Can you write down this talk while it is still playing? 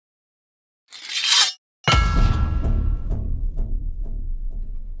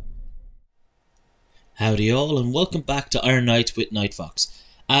Howdy all, and welcome back to Iron Knight with Night Fox.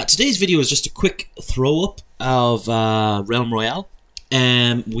 Today's video is just a quick throw up of Realm Royale.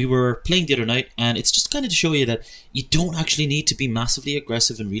 We were playing the other night, and it's just kind of to show you that you don't actually need to be massively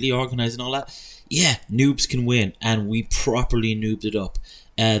aggressive and really organised and all that. Yeah, noobs can win, and we properly noobed it up.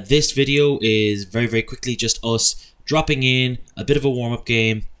 This video is very quickly just us dropping in a bit of a warm-up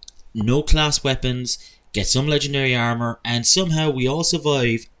game, no class weapons, get some legendary armor, and somehow we all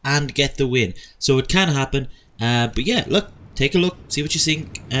survive and get the win. So it can happen, but yeah, look, take a look, see what you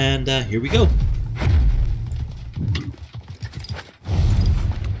think, and here we go.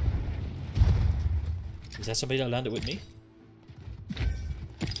 Is that somebody that landed with me?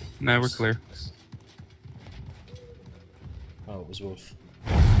 No, we're clear. Oh, it was Wolf.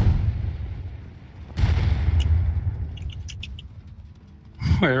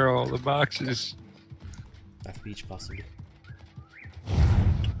 Where are all the boxes? Back beach, possibly.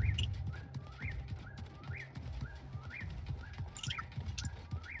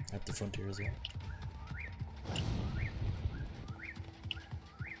 At the frontier as well.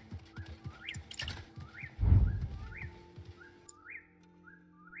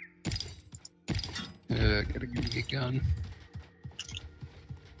 Gotta give me a gun.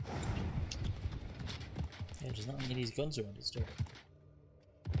 Yeah, there's not many of these guns around, is there?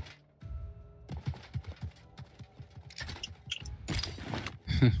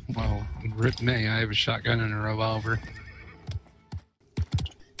 Well, rip me, I have a shotgun and a revolver.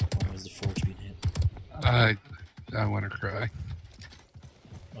 Why was the forge being hit? I want to cry.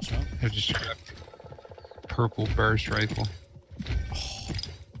 What's wrong? I just got a purple burst rifle. Oh.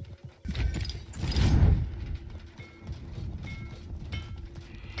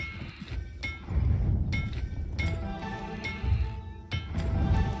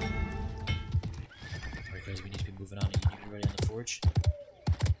 Alright guys, we need to be moving on. You need to be ready on the forge.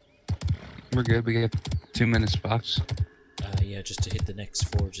 We're good, we got 2 minutes box. Yeah, just to hit the next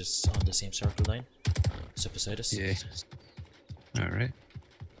forge is on the same circle line. Just beside us. Yeah. Alright.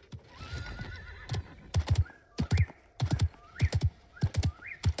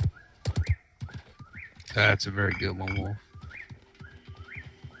 That's a very good one, Wolf.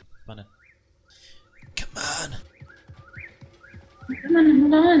 Come on in. Come on! Come on,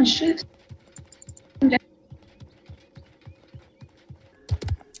 hold on, shoot.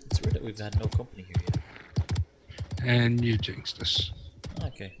 It's weird that we've had no company here yet. And you jinxed us.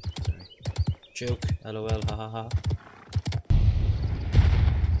 Okay, sorry. Joke, lol, hahaha.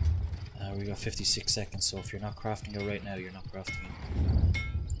 We got 56 seconds, so if you're not crafting it right now, you're not crafting it.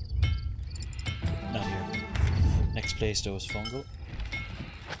 Not here. Next place though is fungal.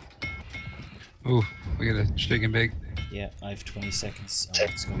 Ooh, we got a chicken bake. Yeah, I have 20 seconds.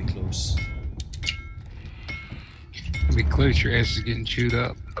 It's gonna be close. It'll be close, your ass is getting chewed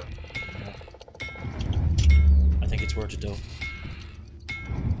up. I think it's worth it though.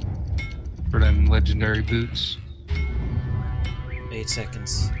 For them legendary boots. 8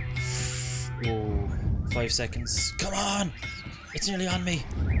 seconds. Oh, 5 seconds. Come on! It's nearly on me.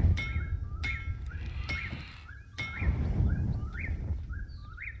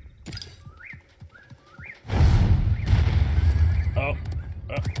 Oh,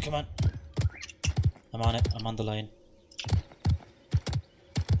 come on. I'm on it. I'm on the line.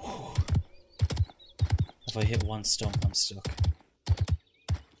 Whew. If I hit one stump, I'm stuck.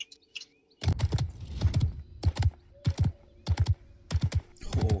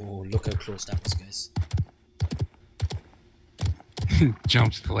 Oh, look how close that was, guys.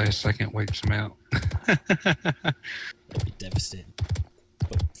 Jumps at the last second, wipes him out. That'd be devastating.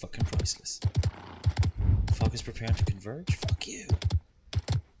 But fucking priceless. Fog is preparing to converge? Fuck you.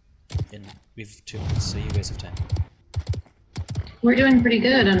 We've 2 minutes, so you guys have time. We're doing pretty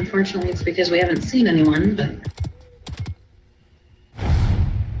good. Unfortunately, it's because we haven't seen anyone, but...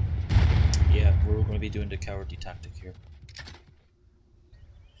 Yeah, we're going to be doing the cowardly tactic here.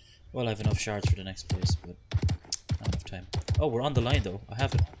 Well, I have enough shards for the next place, but not enough time. Oh, we're on the line though. I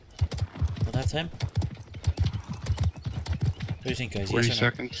have it. Don't I have time? What do you think, guys? 40 yes or no?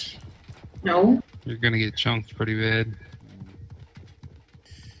 seconds. No. You're gonna get chunked pretty bad.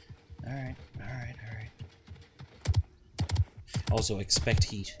 Alright. Also, expect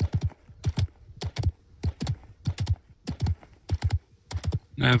heat.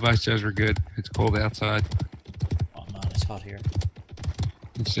 No, Vice says we're good. It's cold outside. Oh man, it's hot here.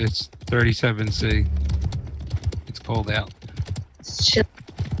 It's 37°C. It's cold out. It's chill.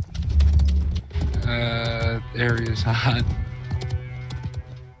 Area's hot.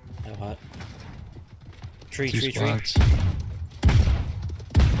 How hot? Tree. Spots.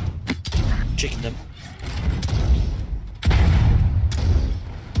 Chicken them.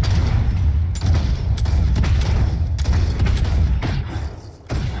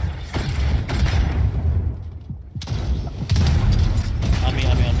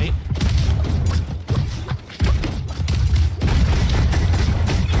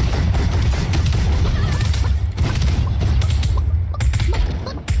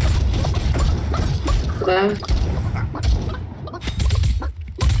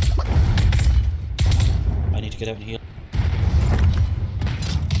 get out and heal.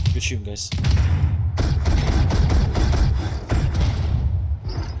 Good shooting, guys.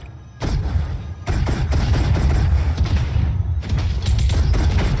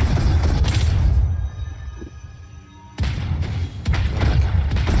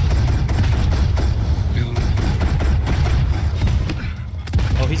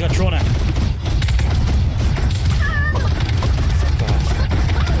 Oh, he's got thrown at. Fuck off.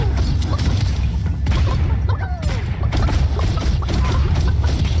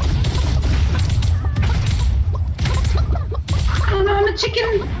 Oh no, I'm a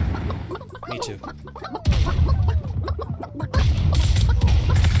chicken! Me too.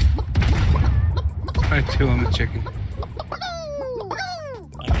 I too am a chicken.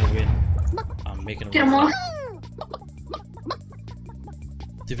 I'm gonna win. I'm making a Get him run. off.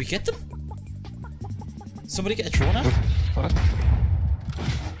 Did we get them? Somebody get a thrown at? What?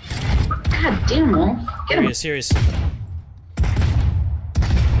 God damn, Mo. Get him. Serious. Get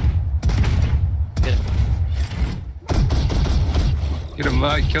him. Get him,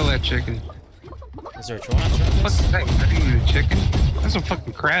 kill that chicken. Is there a thrown at? What's that? That ain't even a chicken. That's a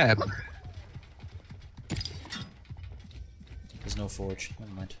fucking crab. There's no forge.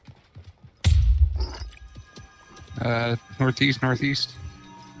 Never mind. Northeast, northeast.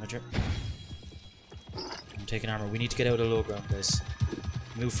 Roger. I'm taking armor. We need to get out of low ground, guys.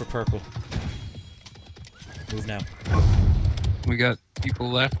 Move for purple. Move now. We got people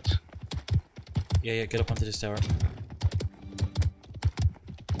left. Yeah, get up onto this tower.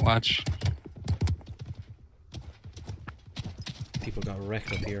 Watch. People got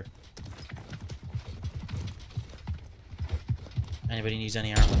wrecked up here. Anybody needs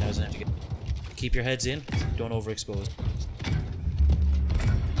any armor now doesn't have to get. Keep your heads in. Don't overexpose.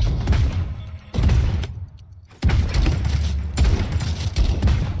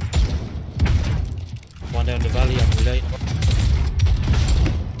 One down the valley on the light.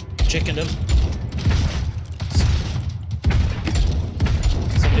 Chicken them.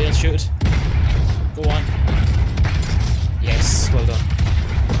 Somebody else shoot it. Go on. Yes, well done.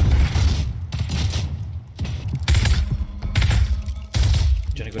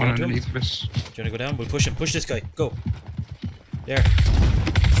 Do you want to go One down to him? underneath us. Do you want to go down? We'll push him. Push this guy. Go. There.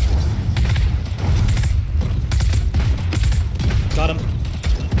 Got him.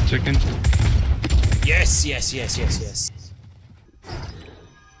 Chicken. Yes.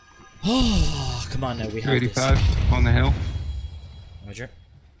 Oh, come on now. We have this. 285 on the hill. Roger.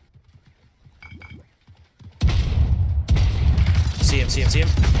 See him.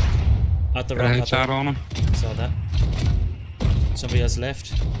 At the Got a rock. headshot on him. Saw that. Somebody else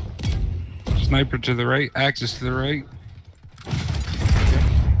left. Sniper to the right. Axis to the right. Roger.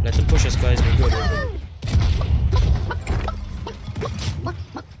 Let them push us, guys. We're good.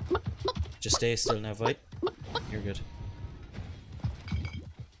 Just stay still now, fight. You're good.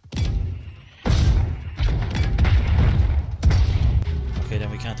 Okay, then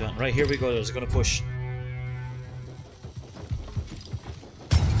we can't do it. Right, here we go. They're gonna push.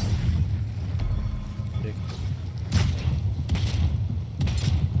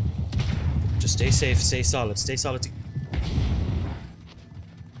 Just stay safe, stay solid.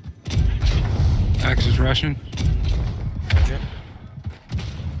 Axis Russian. Roger.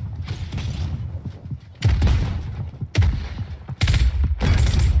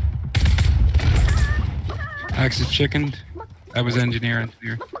 Axis chickened. That was engineer.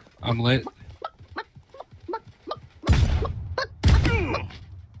 I'm lit.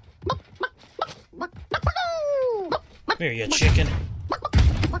 Here, you chicken.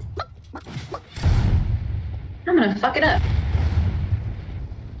 I'm gonna fuck it up.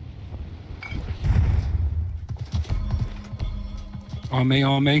 On me.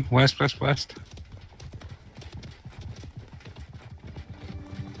 West.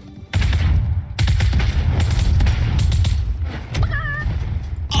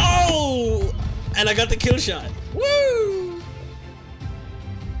 Oh! And I got the kill shot. Woo!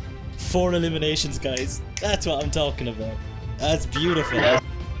 4 eliminations, guys. That's what I'm talking about. That's beautiful.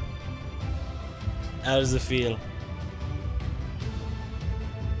 How does it feel?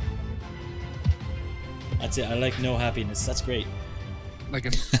 That's it. I like no happiness. That's great. Like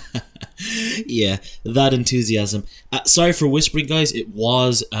a Yeah, that enthusiasm. Sorry for whispering, guys. It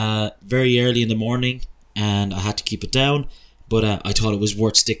was very early in the morning and I had to keep it down. But I thought it was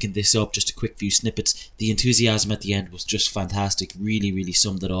worth sticking this up, just a quick few snippets. The enthusiasm at the end was just fantastic. Really, really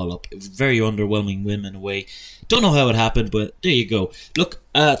summed it all up. It was a very underwhelming win in a way. Don't know how it happened, but there you go. Look,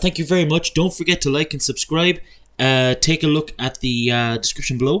 thank you very much. Don't forget to like and subscribe. Take a look at the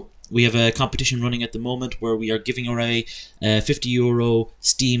description below. We have a competition running at the moment where we are giving away a €50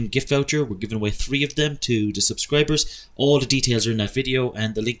 Steam gift voucher. We're giving away 3 of them to the subscribers. All the details are in that video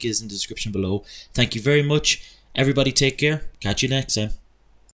and the link is in the description below. Thank you very much. Everybody take care. Catch you next time.